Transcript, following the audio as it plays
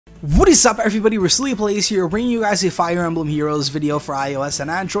What is up, everybody? RasouliPlays here, bringing you guys a Fire Emblem Heroes video for iOS and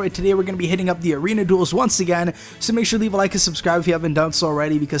Android. Today we're going to be hitting up the arena duels once again, so make sure to leave a like and subscribe if you haven't done so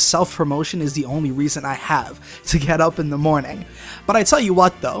already, because self-promotion is the only reason I have to get up in the morning. But I tell you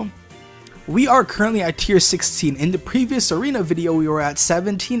what though, we are currently at tier 16. In the previous arena video we were at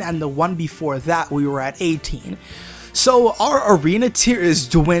 17, and the one before that we were at 18. So our arena tier is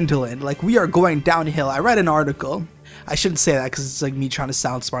dwindling, like we are going downhill. I read an article. I shouldn't say that because it's like me trying to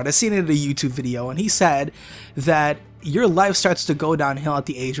sound smart. I seen it in a YouTube video and he said that your life starts to go downhill at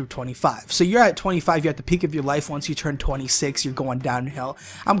the age of 25. So you're at 25, you're at the peak of your life. Once you turn 26, you're going downhill.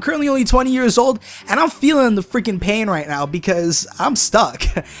 I'm currently only 20 years old and I'm feeling the freaking pain right now because I'm stuck.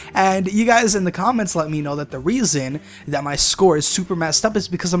 And you guys in the comments let me know that the reason that my score is super messed up is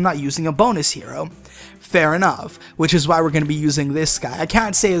because I'm not using a bonus hero. Fair enough, which is why we're going to be using this guy. I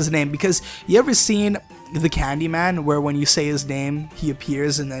can't say his name because you ever seen the Candyman where when you say his name he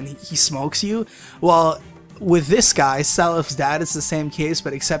appears and then he smokes you? Well, with this guy, Selif's dad, it's the same case,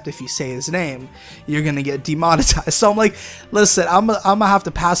 but except if you say his name, you're gonna get demonetized. So I'm like, listen, I'm gonna have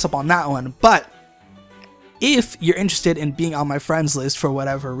to pass up on that one. But if you're interested in being on my friends list for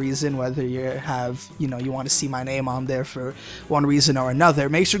whatever reason, whether you have, you want to see my name on there for one reason or another,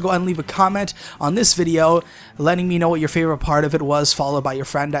 make sure to go ahead and leave a comment on this video letting me know what your favorite part of it was, followed by your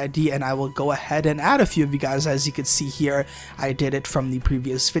friend ID, and I will go ahead and add a few of you guys. As you can see here, I did it from the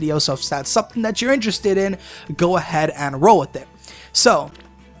previous video, so if that's something that you're interested in, go ahead and roll with it. So,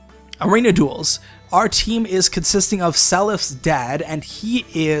 arena duels. Our team is consisting of Selif's dad, and he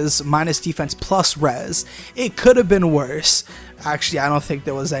is minus defense plus res. It could have been worse. Actually, I don't think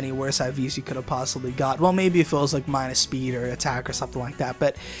there was any worse IVs you could have possibly got. Well, maybe if it was like minus speed or attack or something like that.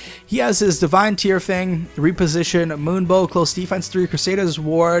 But he has his divine tier thing, reposition, Moonbow, close defense 3, Crusader's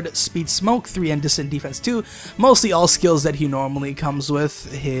ward, speed smoke 3, and distant defense 2. Mostly all skills that he normally comes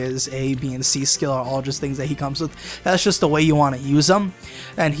with. His A, B, and C skill are all just things that he comes with. That's just the way you want to use them.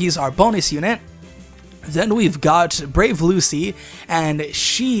 And he's our bonus unit. Then we've got Brave Lucy, and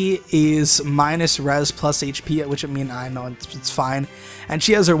she is minus res plus HP, which I mean, I know it's fine. And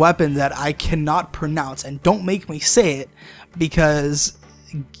she has her weapon that I cannot pronounce, and don't make me say it, because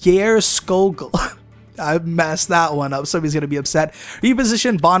Skogel. I messed that one up. Somebody's going to be upset.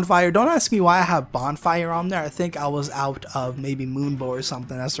 Reposition Bonfire. Don't ask me why I have Bonfire on there. I think I was out of maybe Moonbow or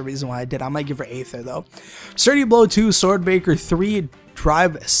something. That's the reason why I did. I might give her Aether though. Sturdy Blow 2, Swordbreaker 3,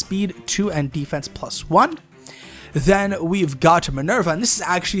 Drive Speed 2, and Defense plus 1. Then we've got Minerva, and this is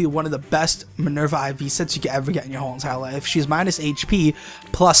actually one of the best Minerva IV sets you could ever get in your whole entire life. She's minus HP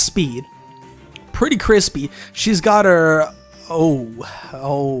plus speed. Pretty crispy. She's got her...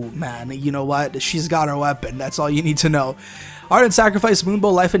 Oh man, you know what? She's got her weapon. That's all you need to know. Ardent Sacrifice,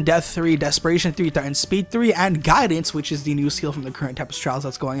 Moonbow, Life and Death 3, Desperation 3, Threatened Speed 3, and Guidance, which is the new skill from the current Tempest Trials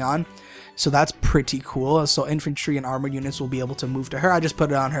that's going on. So that's pretty cool. So infantry and armored units will be able to move to her. I just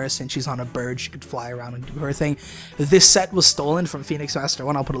put it on her since she's on a bird. She could fly around and do her thing. This set was stolen from Phoenix Master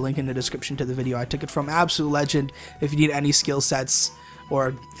 1. I'll put a link in the description to the video I took it from. Absolute legend. If you need any skill sets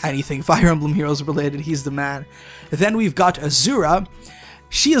or anything Fire Emblem Heroes related, he's the man. Then we've got Azura.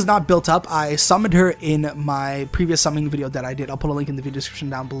 She is not built up. I summoned her in my previous summoning video that I did. I'll put a link in the video description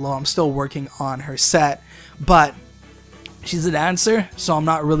down below. I'm still working on her set, but she's a dancer, so I'm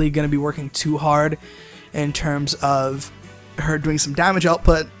not really going to be working too hard in terms of her doing some damage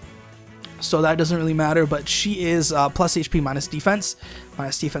output, so that doesn't really matter. But she is plus HP minus defense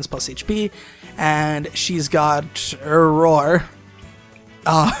plus HP, and she's got Roar.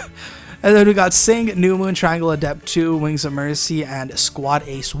 And then we got Sing, New Moon, Triangle, Adept 2, Wings of Mercy, and Squad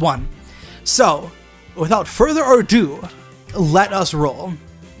Ace 1. So, without further ado, let us roll.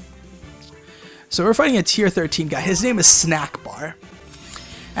 So we're fighting a tier 13 guy. His name is Snack Bar.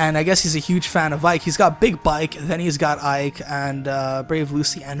 And I guess he's a huge fan of Ike. He's got Big Bike, then he's got Ike, and Brave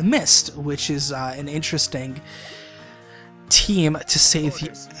Lucy, and Mist, which is an interesting team to say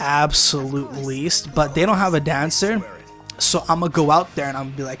the absolute least. But they don't have a dancer. So I'm going to go out there and I'm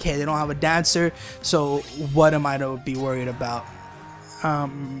going to be like, hey, they don't have a dancer, so what am I to be worried about?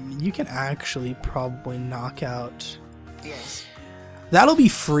 You can actually probably knock out. Yes. That'll be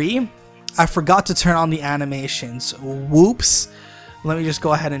free. I forgot to turn on the animations. Whoops. Let me just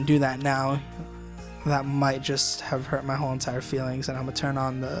go ahead and do that now. That might just have hurt my whole entire feelings, and I'm going to turn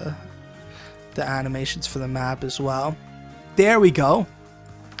on the animations for the map as well. There we go.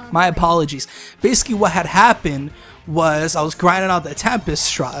 My apologies. Basically what had happened was I was grinding out the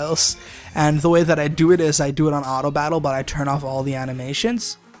Tempest Trials, and the way that I do it is I do it on auto battle, but I turn off all the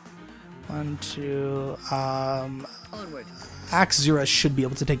animations. 1, 2, Azura should be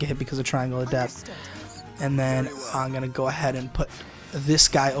able to take a hit because of Triangle Adept. And then I'm gonna go ahead and put this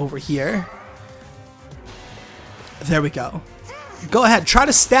guy over here. There we go. Go ahead, try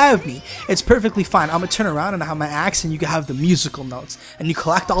to stab me. It's perfectly fine. I'm gonna turn around and I have my axe, and you can have the musical notes. And you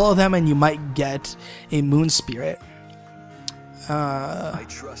collect all of them, and you might get a moon spirit. I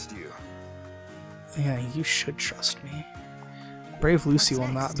trust you. Yeah, you should trust me. Brave Lucy will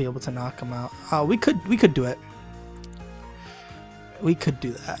not be able to knock him out. We could do it. We could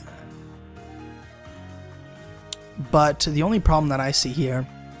do that. But the only problem that I see here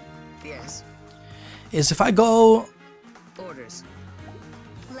is if I go... Orders.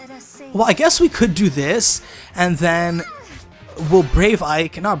 Let us sing. Well, I guess we could do this, and then we'll Brave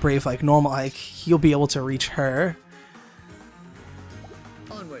Ike, not Brave Ike, normal Ike, he'll be able to reach her.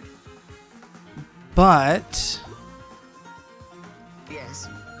 Onward. But... Yes.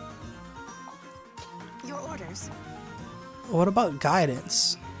 Your orders. what about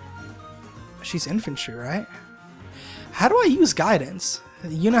guidance? She's infantry, right? How do I use guidance?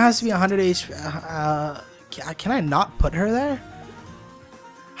 The unit has to be 100 HP. Can I not put her there?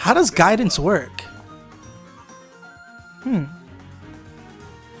 How does guidance work? I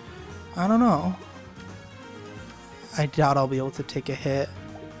don't know. I doubt I'll be able to take a hit.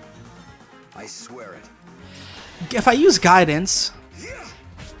 I swear it. If I use guidance...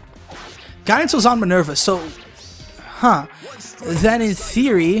 Guidance was on Minerva, so... Huh. Then in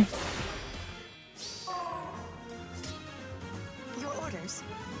theory... Your orders.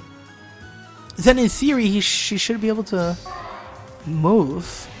 Then in theory, she should be able to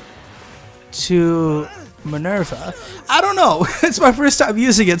move to Minerva. I don't know. It's my first time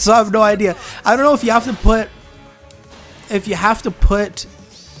using it, so I have no idea. I don't know if you have to put... If you have to put...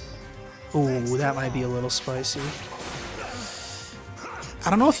 Ooh, that might be a little spicy. I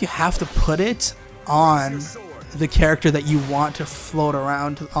don't know if you have to put it on the character that you want to float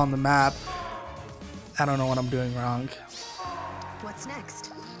around on the map. I don't know what I'm doing wrong. What's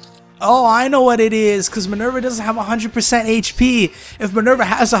next? Oh, I know what it is, because Minerva doesn't have 100% HP. If Minerva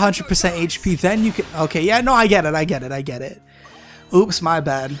has 100% HP, then you can... Okay, yeah, no, I get it. Oops, my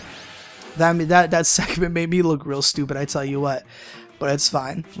bad. That segment made me look real stupid, I tell you what. But it's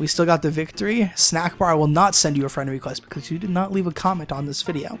fine. We still got the victory. Snackbar, I will not send you a friend request because you did not leave a comment on this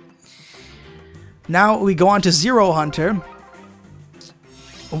video. Now we go on to Zero Hunter,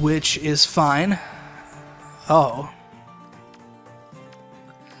 which is fine. Oh.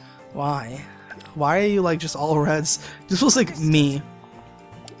 Why? Why are you like just all reds? This was like me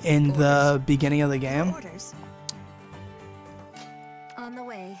in the beginning of the game. Orders. On the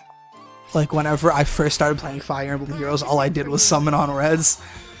way. Like whenever I first started playing Fire Emblem Heroes, all I did was summon on reds.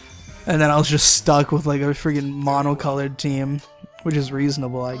 And then I was just stuck with like a freaking monocolored team, which is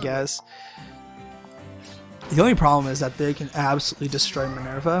reasonable, I guess. The only problem is that they can absolutely destroy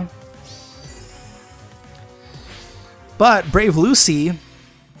Minerva. But Brave Lucy...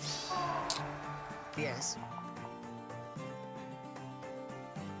 Yes.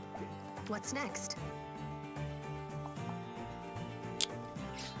 What's next?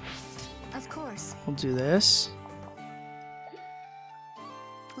 Of course. We'll do this.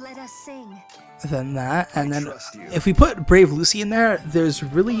 Let us sing. Then that, and then if we put Brave Lucy in there, there's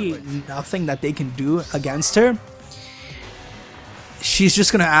really nothing that they can do against her. She's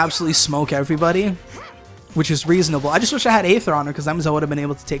just gonna absolutely smoke everybody, which is reasonable. I just wish I had Aether on her, because that means I would have been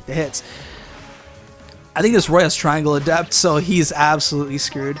able to take the hits. I think this Roy has Triangle Adept, so he's absolutely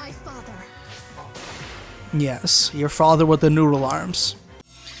screwed. My father. Yes, your father with the noodle arms.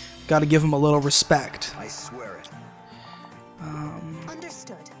 Gotta give him a little respect. I swear it.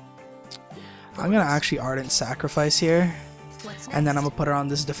 Understood. I'm gonna actually Ardent Sacrifice here, What's and then I'm next? gonna put her on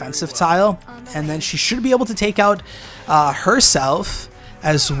this defensive tile, and then she should be able to take out herself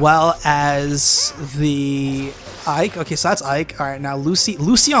as well as the Ike. Okay, so that's Ike. All right, now Lucy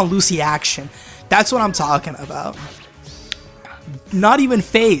on Lucy action. That's what I'm talking about. Not even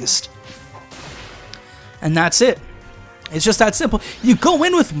phased, and that's it. It's just that simple. You go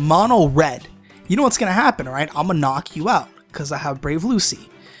in with mono red. You know what's gonna happen, right? I'm gonna knock you out because I have Brave Lucy.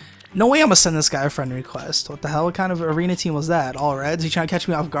 No way I'm gonna send this guy a friend request. What the hell? What kind of arena team was that? All reds? You trying to catch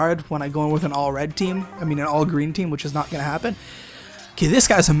me off guard when I go in with an all red team? I mean an all green team, which is not gonna happen. Okay, this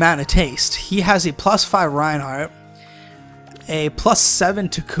guy's a man of taste. He has a +5 Reinhardt, a +7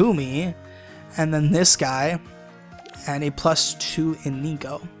 Takumi, and then this guy, and a +2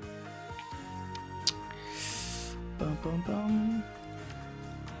 Inigo. Bum, bum, bum.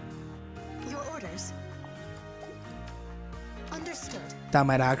 Your orders. Understood. That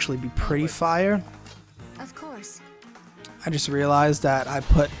might actually be pretty fire. Of course. I just realized that I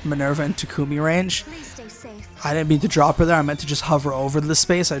put Minerva in Takumi range. Please stay safe. I didn't mean to drop her there. I meant to just hover over the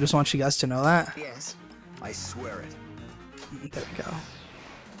space. I just want you guys to know that. Yes. I swear it. There we go.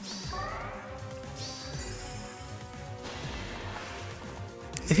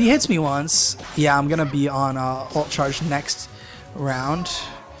 If he hits me once, yeah, I'm gonna be on ult charge next round,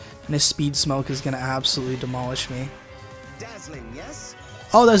 and his speed smoke is gonna absolutely demolish me. Dazzling, yes?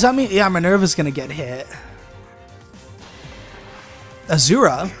 Oh, does that mean, yeah, Minerva's gonna get hit?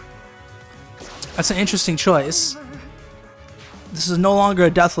 Azura? That's an interesting choice. This is no longer a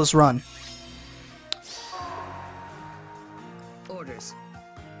deathless run. Orders.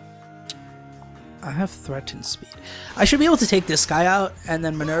 I have threatened speed. I should be able to take this guy out, and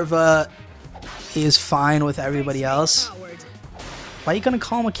then Minerva is fine with everybody else. Why are you gonna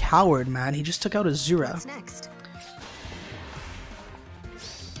call him a coward, man? He just took out Azura. What's next?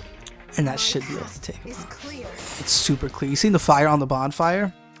 And that should be able to take him Is out. clear. It's super clear. You seen the fire on the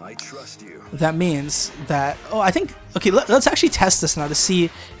bonfire? I trust you. That means that... Oh, I think... Okay, let's actually test this now to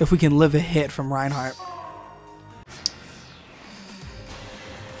see if we can live a hit from Reinhardt.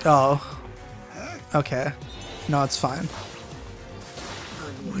 Oh. Okay. No, it's fine.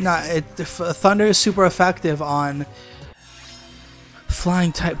 No, Thunder is super effective on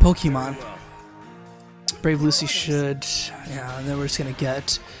flying type Pokemon. Brave Lucy should... Yeah, and then we're just gonna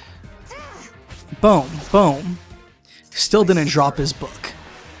get... Boom. Boom. Still didn't drop his book.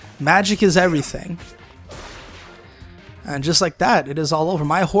 Magic is everything. And just like that, it is all over.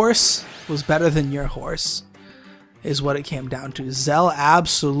 My horse was better than your horse, is what it came down to. Zell,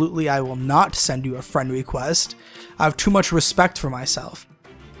 absolutely, I will not send you a friend request. I have too much respect for myself.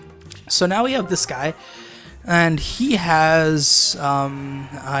 So now we have this guy, and he has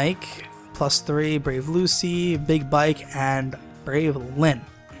Ike, +3, Brave Lucy, Big Bike, and Brave Lynn.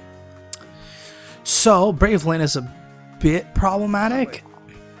 So, Brave Lynn is a bit problematic.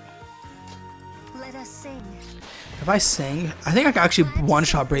 Let us sing. If I sing, I think I can actually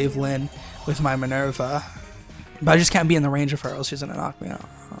one-shot Brave Lynn with my Minerva. But I just can't be in the range of her, else she's gonna knock me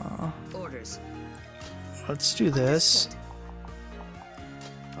out. Orders. Let's do this.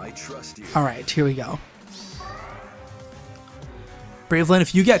 I trust you. Alright, here we go. Brave Lynn,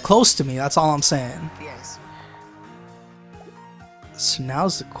 if you get close to me, that's all I'm saying. Yes. So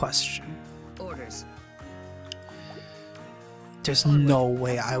now's the question. Orders. There's no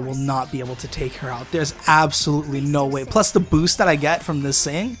way I will not be able to take her out. There's absolutely no way. Plus the boost that I get from this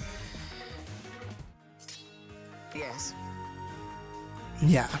thing. Yes.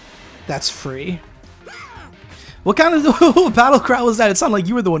 Yeah, that's free. What kind of battle cry was that? It sounded like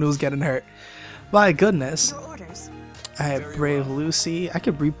you were the one who was getting hurt. My goodness. Your orders. I have Brave Lucy. I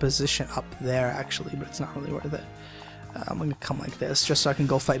could reposition up there actually, but it's not really worth it. I'm gonna come like this just so I can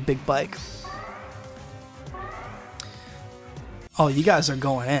go fight Big Bike. Oh, you guys are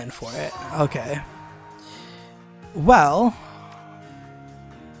going in for it. Okay. Well.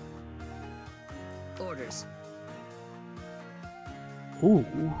 Orders. Ooh.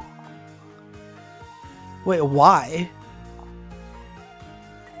 Wait, why?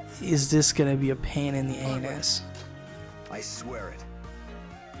 Is this gonna be a pain in the anus? I swear it.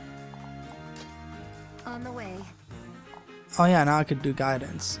 On the way. Oh yeah, now I could do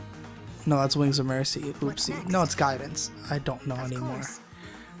guidance. No, that's Wings of Mercy. What's Oopsie. next? No, it's guidance. I don't know Of anymore. course.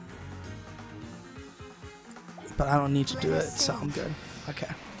 But I don't need to do it, Let us so sing. I'm good.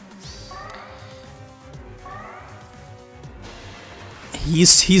 Okay.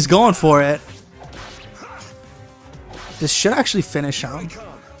 He's going for it. This should actually finish him. Come.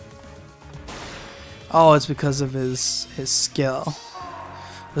 Oh, it's because of his skill.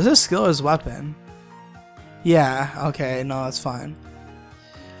 Was his skill or his weapon? Yeah, okay, no, that's fine.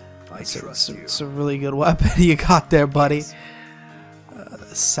 I trust you. It's a really good weapon you got there, buddy.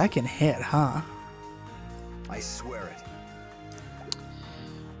 Second hit, huh? I swear it.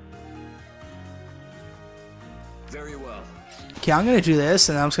 Very well. Okay, I'm gonna do this,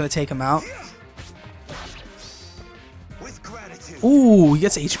 and I'm just gonna take him out. With gratitude. Ooh, he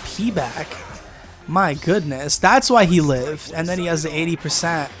gets HP back. My goodness, that's why he lived. And then he has the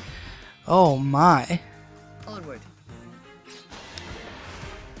 80%. Oh my. Onward.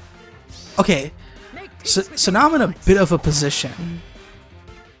 Okay, so now I'm in a bit of a position.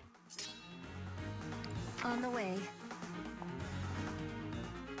 On the way.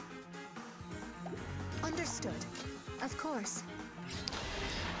 Understood. Of course.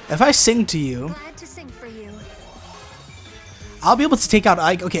 If I sing to you, Glad to sing for you. I'll be able to take out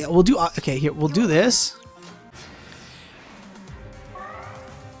Ike. Okay, we'll do. Okay, here we'll do this.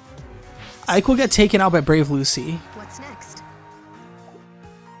 Ike will get taken out by Brave Lucy. What's next?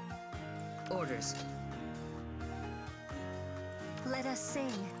 Orders. Let us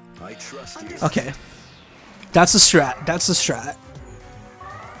sing. I trust you. Okay, that's the strat. That's the strat.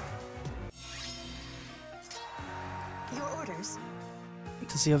 Your orders.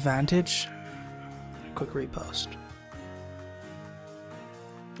 Does he have vantage? Quick repost.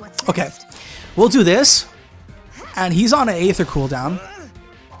 What's Okay, next? we'll do this. And he's on an Aether cooldown.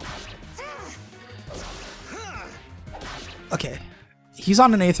 Okay, he's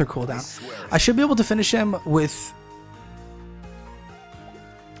on an Aether cooldown. I should be able to finish him with...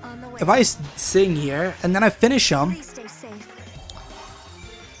 On the way. If I sing here, and then I finish him... Please stay safe.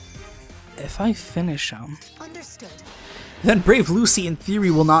 If I finish him... Understood. Then Brave Lucy, in theory,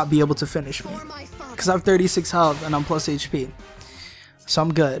 will not be able to finish me. For my father. Because I have 36 health and I'm plus HP. So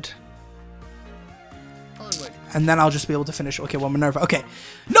I'm good. Onward. And then I'll just be able to finish. Okay, well, Minerva. Okay.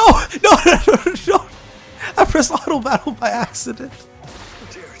 No! No, no, no, no, no! I pressed auto battle by accident.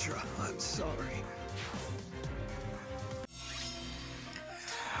 Deirdre, I'm sorry.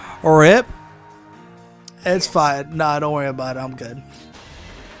 RIP. It's fine. Nah, don't worry about it. I'm good.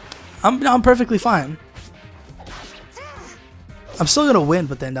 I'm perfectly fine. I'm still gonna win,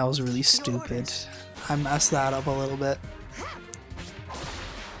 but then that was really stupid. I messed that up a little bit.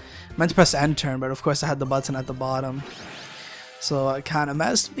 I meant to press end turn, but of course I had the button at the bottom. So it kind of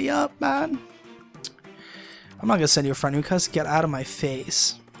messed me up, man. I'm not gonna send you a friend request. Get out of my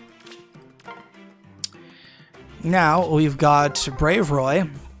face. Now we've got Brave Roy.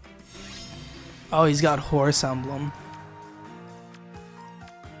 Oh, he's got Horse Emblem.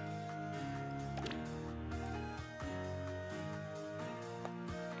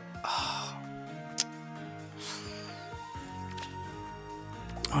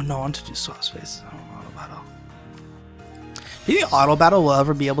 Oh no, I want to do swap space. I don't know auto battle. Do you think auto battle will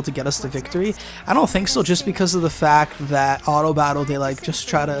ever be able to get us to victory? I don't think so, just because of the fact that auto battle, they like just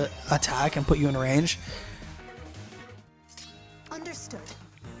try to attack and put you in range. Understood.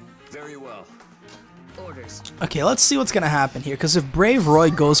 Very well. Orders. Okay, let's see what's gonna happen here, because if Brave Roy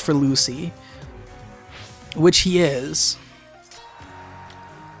goes for Lucy, which he is,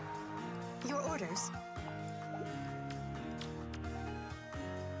 Your orders.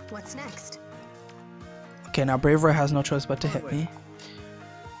 What's next? okay, now Brave Roy has no choice but to hit me.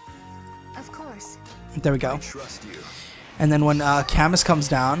 Of course. There we go. Trust you. And then when Camus comes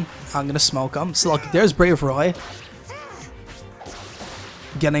down, I'm gonna smoke him. So look, there's Brave Roy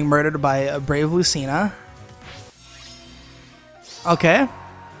getting murdered by Brave Lucina. Okay.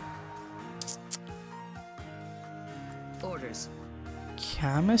 Orders.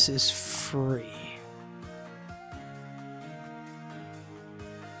 Camus is free.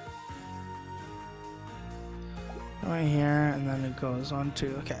 Right here, and then it goes on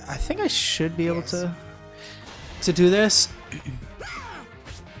to... Okay, I think I should be able to do this.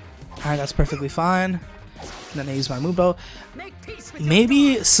 Alright, that's perfectly fine. And then I use my Moonbow. Make peace with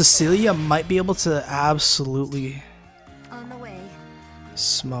Maybe Cecilia might be able to absolutely On the way.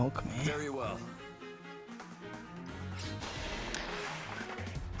 smoke me. Very well.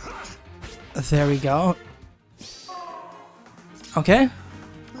 There we go. Okay,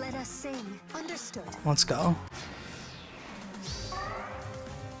 Let us sing. Understood. let's go.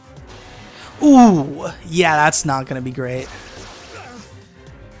 Ooh, yeah, that's not gonna be great.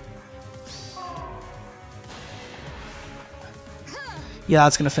 Yeah,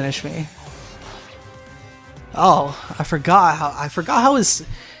 that's gonna finish me. Oh, I forgot how his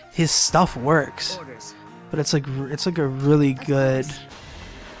stuff works. Orders. But it's like a really good.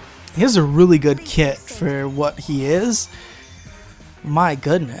 He has a really good kit for what he is. My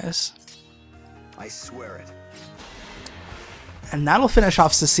goodness. I swear it. And that'll finish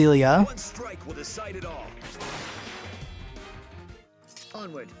off Cecilia. One strike will decide it all.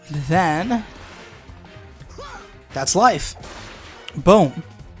 Onward. Then that's life. Boom.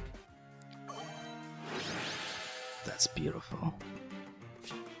 That's beautiful.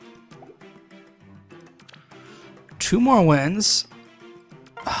 2 more wins.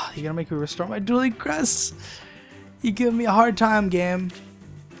 Oh, you're gonna make me restore my dueling crests. You give me a hard time, game.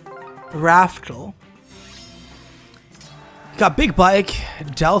 Raftel. Got Big Bike,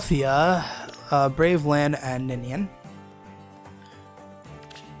 Delphia, Brave Lynn, and Ninian.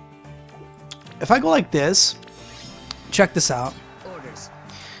 If I go like this, check this out. Orders.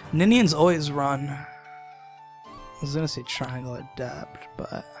 Ninian's always run. I was gonna say Triangle Adept,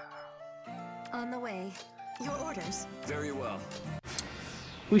 but On the way. Your orders. Very well.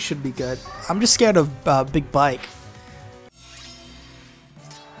 we should be good. I'm just scared of Big Bike.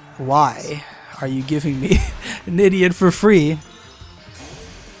 Why are you giving me Ninian for free?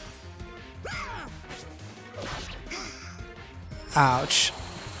 Ouch.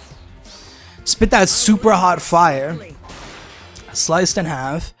 Spit that super hot fire. Sliced in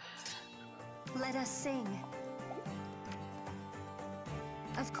half. Let us sing.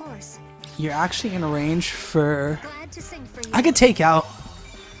 Of course. You're actually in range for... Glad to sing for you. I could take out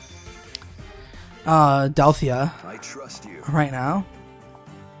Delphia I trust you. right now.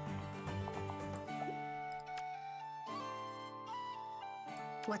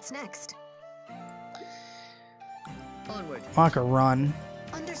 What's next? Onward. I like a run.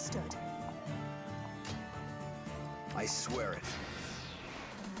 Understood. I swear it.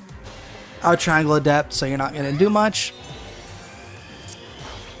 Out triangle Adept, so you're not gonna do much.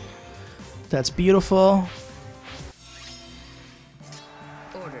 That's beautiful.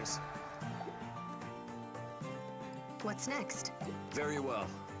 Orders. What's next? Very well.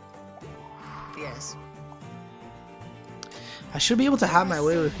 Yes. I should be able to have my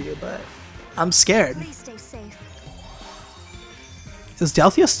way with you, but I'm scared. Please stay safe. Is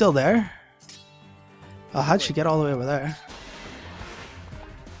Delphia still there? Oh, how'd she get all the way over there?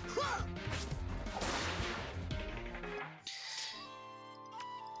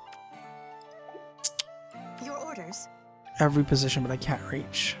 Your orders. Every position, but I can't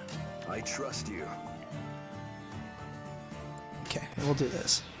reach. I trust you. Okay, we'll do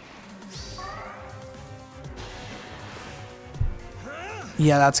this.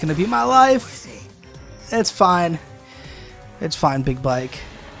 Yeah, that's gonna be my life. It's fine. It's fine, big bike.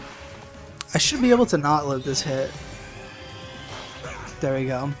 I should be able to not live this hit. There we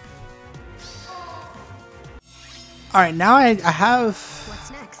go. Alright, now I have...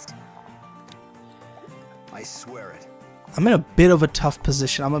 What's next? I swear it. I'm in a bit of a tough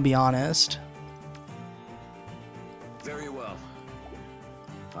position, I'm gonna be honest. Very well.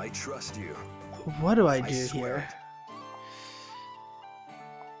 I trust you. What do I I do swear here?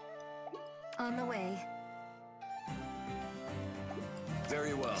 On the way.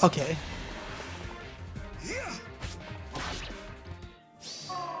 Very well. Okay. Yeah.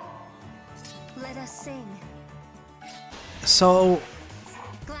 Let us sing. So,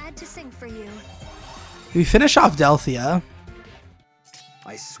 Glad to sing for you. we finish off Delphia.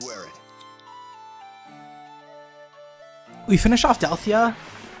 I swear it. We finish off Delphia.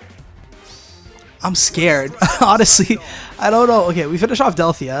 I'm scared. Honestly, I don't know. Okay, we finish off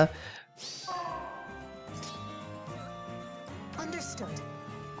Delphia. Understood.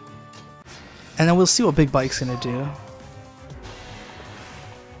 And then we'll see what Big Bike's gonna do.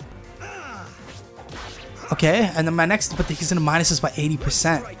 Okay, and then my next, but he's gonna minus us by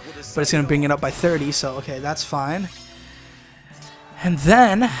 80%. But it's gonna bring it up by 30, so okay, that's fine. And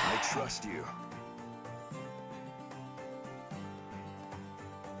then... I trust you.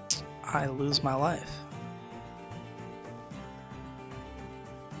 I lose my life.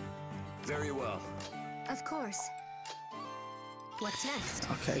 Very well. Of course. What's next?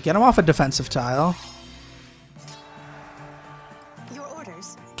 Okay, get him off a defensive tile. Your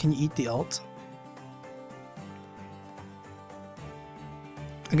orders. Can you eat the ult?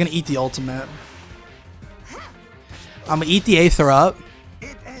 I'm gonna eat the ultimate. I'm gonna eat the Aether up.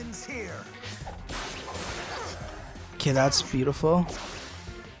 It ends here. Okay, that's beautiful.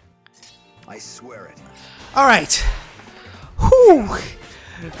 I swear it. Alright. Whew.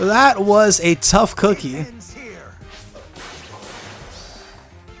 That was a tough cookie. Ends here.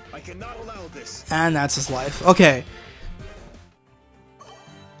 I cannot allow this. And that's his life. Okay.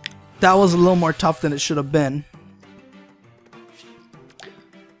 That was a little more tough than it should have been.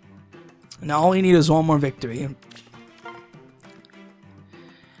 Now all we need is one more victory.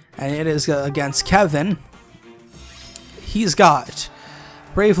 And it is against Kevin. He's got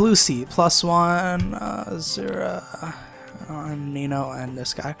Brave Lucy, +1, Azura, Nino, and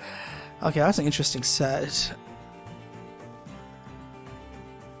this guy. Okay, that's an interesting set.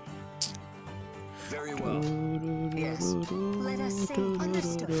 Very well. Yes. Let us sing.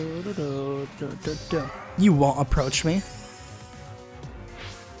 Understood. You won't approach me.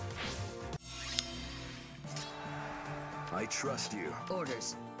 I trust you.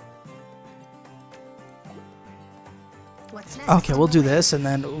 Orders. What's next? Okay, we'll do this, and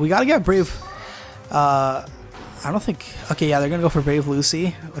then we gotta get Brave. I don't think. Okay, yeah, they're gonna go for Brave Lucy,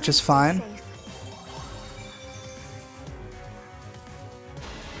 which is fine. Safe.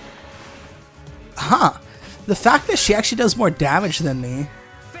 Huh. The fact that she actually does more damage than me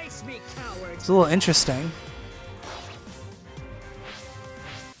Face me, coward. is a little interesting.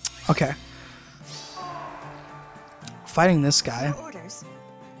 Okay. Fighting this guy. Your orders.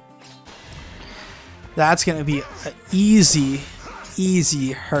 That's gonna be an easy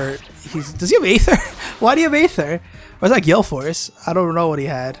hurt. Does he have Aether? Why do you have Aether? Or is that Gale Force? I don't know what he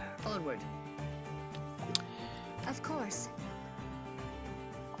had. Onward. Of course.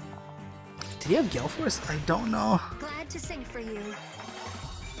 Did he have Gale Force? I don't know. Glad to sing for you.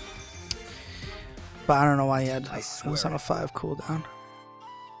 But I don't know why he had. I It was on a 5 cooldown.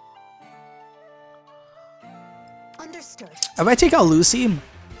 Understood. If I take out Lucy,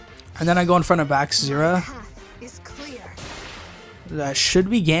 And then I go in front of Azura. Path is clear. That should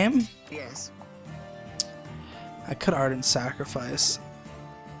be game. Yes. I could Ardent Sacrifice.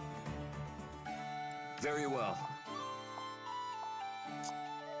 Very well.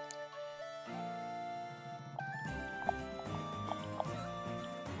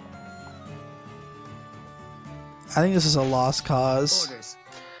 I think this is a lost cause. Orders.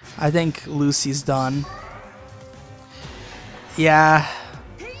 I think Lucy's done. Yeah,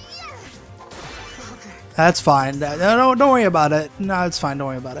 that's fine. No, don't worry about it. No, it's fine. Don't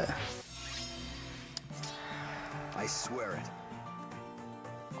worry about it. I swear it.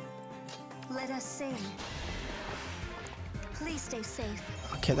 Let us sing. Please stay safe.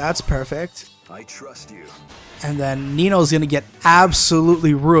 Okay, that's perfect. I trust you. And then Nino's gonna get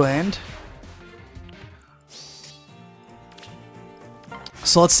absolutely ruined.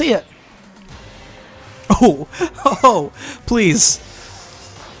 So let's see it. Oh, oh, please.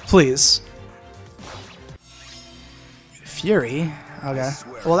 Please. Fury. Okay.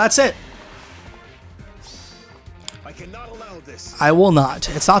 Well, that's it. I cannot allow this. I will not.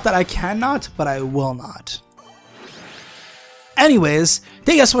 It's not that I cannot, but I will not. Anyways,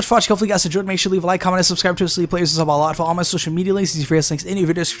 thank you guys so much for watching. Hopefully you guys enjoyed. Make sure to leave a like, comment, and subscribe to RasouliPlays. It's about a lot for all my social media links. These various links in the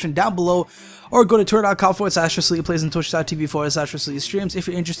video description down below. Or go to twitter.com/RasouliPlays and twitch.tv/RasouliStreams. If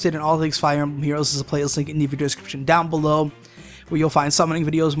you're interested in all things Fire Emblem Heroes, there's a playlist link in the video description down below, where you'll find summoning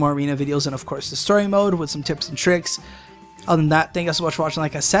videos, more arena videos, and of course the story mode with some tips and tricks. Other than that, thank you guys so much for watching,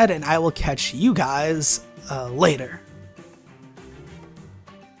 like I said, and I will catch you guys later.